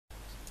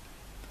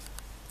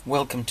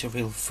Welcome to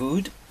Real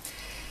Food.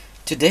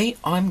 Today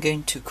I'm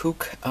going to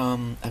cook a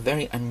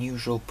very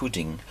unusual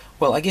pudding.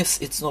 Well, I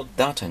guess it's not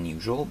that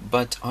unusual,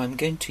 but I'm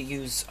going to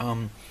use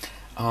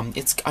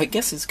I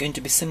guess it's going to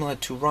be similar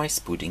to rice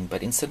pudding,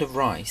 but instead of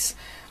rice,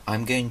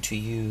 I'm going to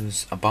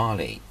use a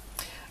barley,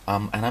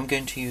 and I'm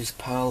going to use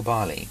pearl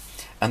barley,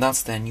 and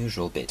that's the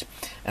unusual bit.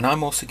 And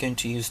I'm also going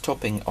to use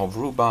topping of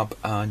rhubarb,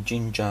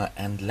 ginger,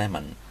 and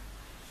lemon.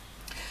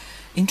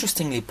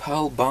 Interestingly,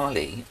 pearl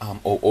barley,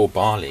 or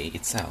barley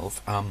itself,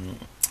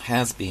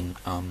 has been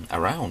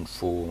around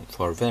for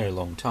a very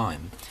long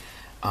time,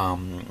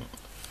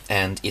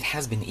 and it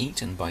has been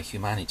eaten by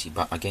humanity,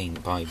 but again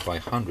by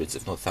hundreds,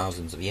 if not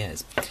thousands of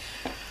years.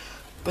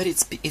 But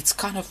it's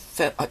kind of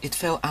it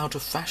fell out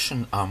of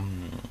fashion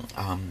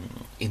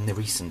in the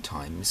recent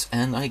times,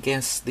 and I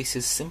guess this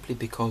is simply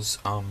because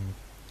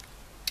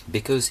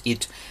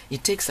it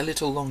takes a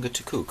little longer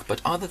to cook.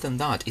 But other than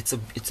that, it's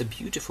a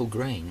beautiful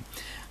grain.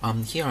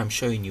 Here I'm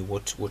showing you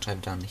what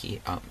I've done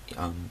here.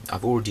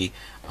 I've already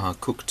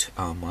cooked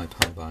my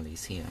pearl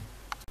barleys here.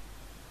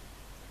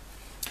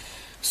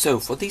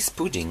 So for this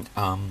pudding,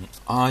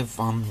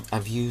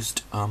 I've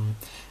used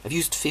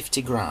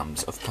 50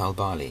 grams of pearl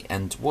barley,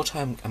 and what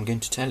I'm going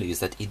to tell you is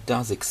that it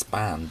does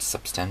expand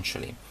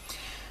substantially.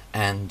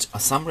 And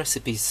some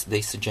recipes,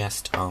 they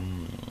suggest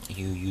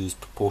you use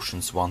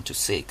proportions 1 to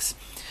 6.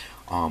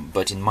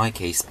 But in my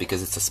case,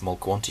 because it's a small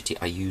quantity,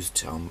 I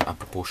used a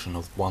proportion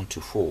of 1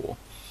 to 4.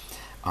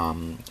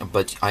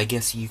 But I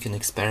guess you can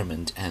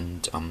experiment,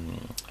 and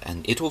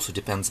it also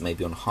depends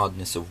maybe on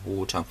hardness of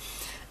water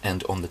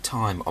and on the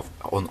time of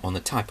on the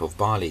type of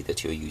barley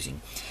that you're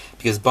using,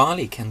 because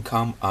barley can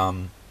come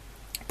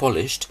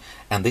polished,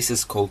 and this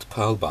is called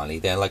pearl barley.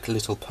 They're like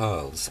little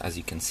pearls, as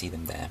you can see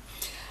them there.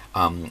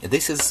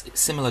 This is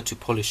similar to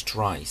polished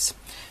rice,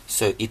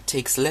 so it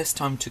takes less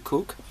time to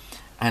cook,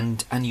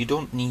 and you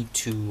don't need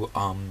to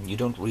you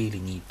don't really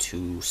need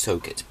to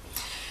soak it.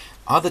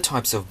 Other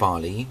types of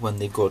barley, when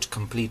they've got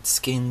complete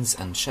skins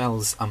and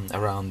shells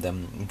around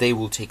them, they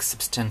will take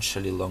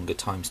substantially longer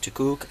times to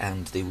cook,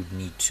 and they would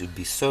need to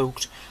be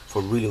soaked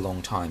for really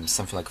long times,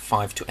 something like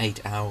 5 to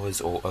 8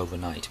 hours or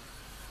overnight.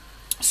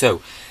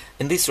 So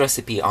in this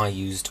recipe I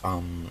used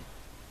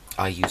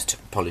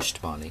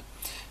polished barley.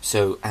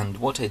 So, and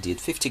what I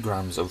did, 50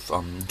 grams of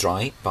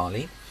dry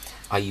barley.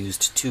 I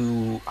used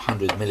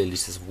 200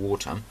 milliliters of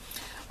water.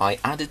 I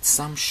added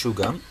some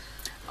sugar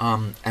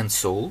and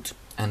salt,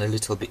 and a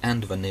little bit,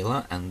 and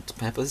vanilla and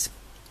peppers,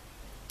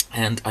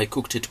 and I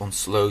cooked it on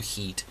slow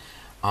heat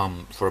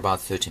for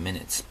about 30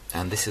 minutes,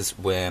 and this is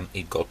where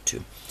it got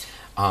to.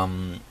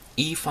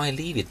 If I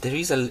leave it, there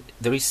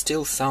is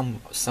still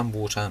some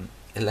water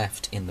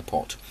left in the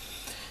pot,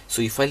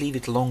 so if I leave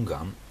it longer,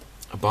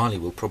 barley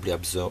will probably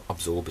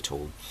absorb it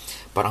all.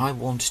 But I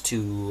want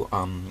to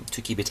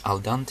keep it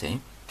al dente,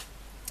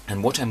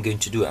 and what I'm going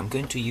to do, I'm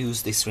going to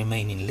use this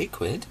remaining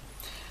liquid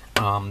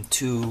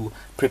to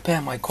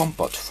prepare my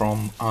compote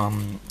from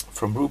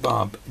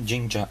rhubarb,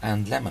 ginger,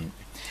 and lemon,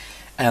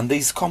 and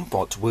this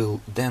compote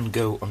will then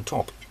go on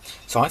top.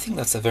 So I think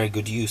that's a very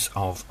good use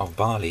of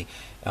barley.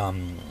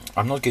 I'm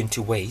not going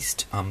to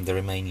waste the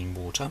remaining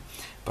water,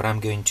 but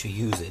I'm going to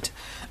use it.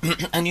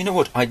 And you know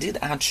what? I did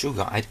add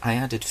sugar. I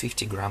added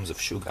 50 grams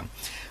of sugar,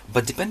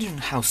 but depending on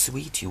how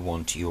sweet you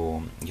want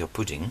your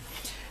pudding,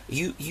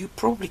 you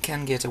probably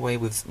can get away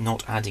with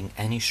not adding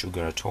any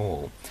sugar at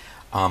all.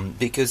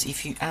 Because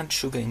if you add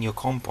sugar in your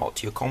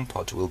compote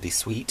will be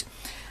sweet,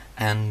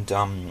 and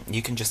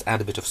you can just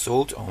add a bit of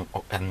salt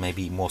and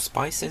maybe more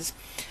spices.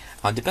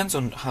 Depends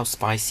on how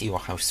spicy or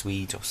how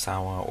sweet or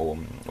sour or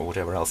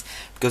whatever else.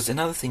 Because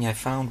another thing I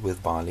found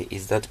with barley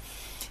is that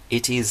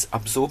it is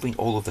absorbing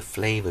all of the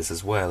flavors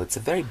as well. It's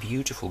a very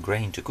beautiful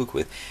grain to cook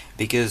with,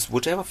 because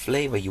whatever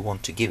flavor you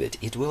want to give it,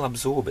 it will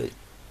absorb it.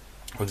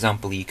 For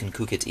example, you can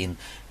cook it in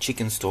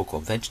chicken stock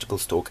or vegetable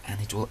stock, and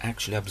it will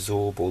actually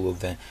absorb all of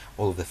the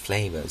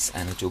flavors,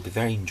 and it will be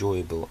very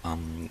enjoyable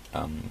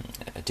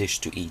a dish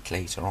to eat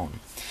later on.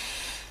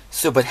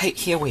 So, but hey,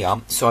 here we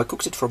are. So I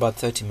cooked it for about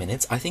 30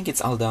 minutes. I think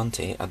it's al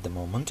dente at the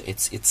moment.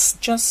 It's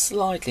just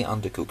slightly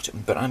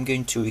undercooked, but I'm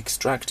going to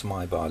extract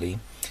my barley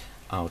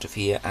out of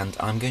here, and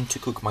I'm going to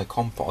cook my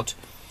compote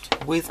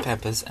with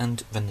peppers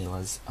and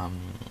vanillas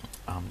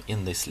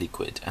in this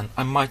liquid, and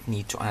I might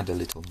need to add a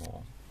little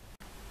more.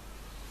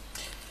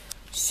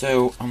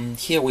 So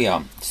here we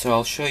are. So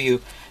I'll show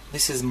you.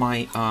 This is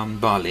my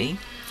barley.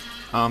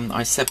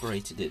 I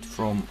separated it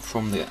from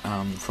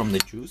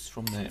the juice,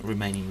 from the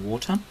remaining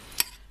water.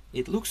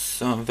 It looks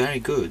very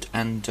good,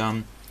 and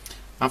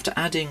after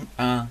adding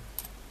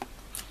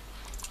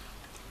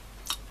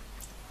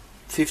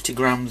 50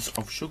 grams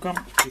of sugar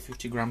to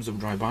 50 grams of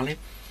dry barley,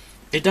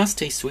 it does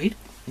taste sweet,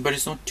 but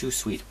it's not too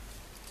sweet.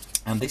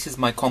 And this is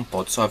my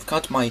compote. So I've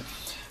cut my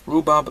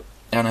rhubarb,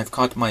 and I've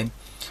cut my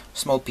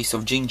small piece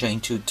of ginger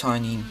into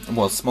tiny,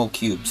 small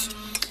cubes,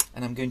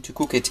 and I'm going to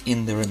cook it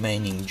in the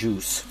remaining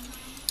juice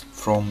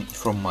from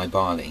my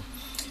barley.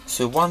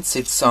 So once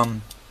it's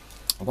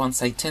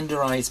once I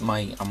tenderize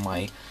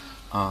my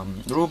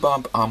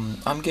rhubarb,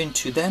 I'm going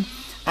to then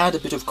add a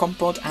bit of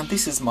compote, and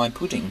this is my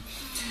pudding.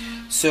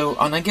 So,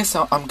 and I guess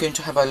I'm going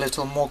to have a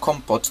little more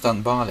compote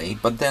than barley,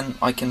 but then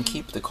I can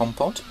keep the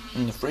compote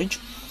in the fridge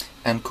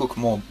and cook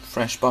more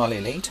fresh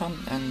barley later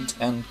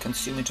and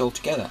consume it all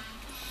together.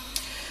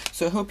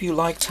 So I hope you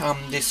liked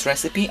this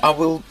recipe. I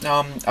will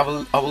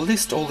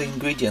list all the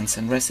ingredients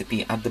and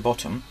recipe at the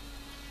bottom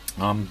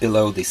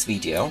below this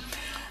video,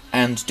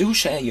 and do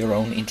share your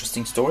own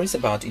interesting stories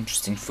about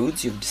interesting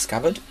foods you've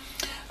discovered.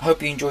 I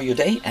hope you enjoy your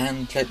day,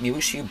 and let me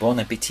wish you bon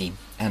appetit,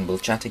 and we'll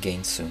chat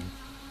again soon.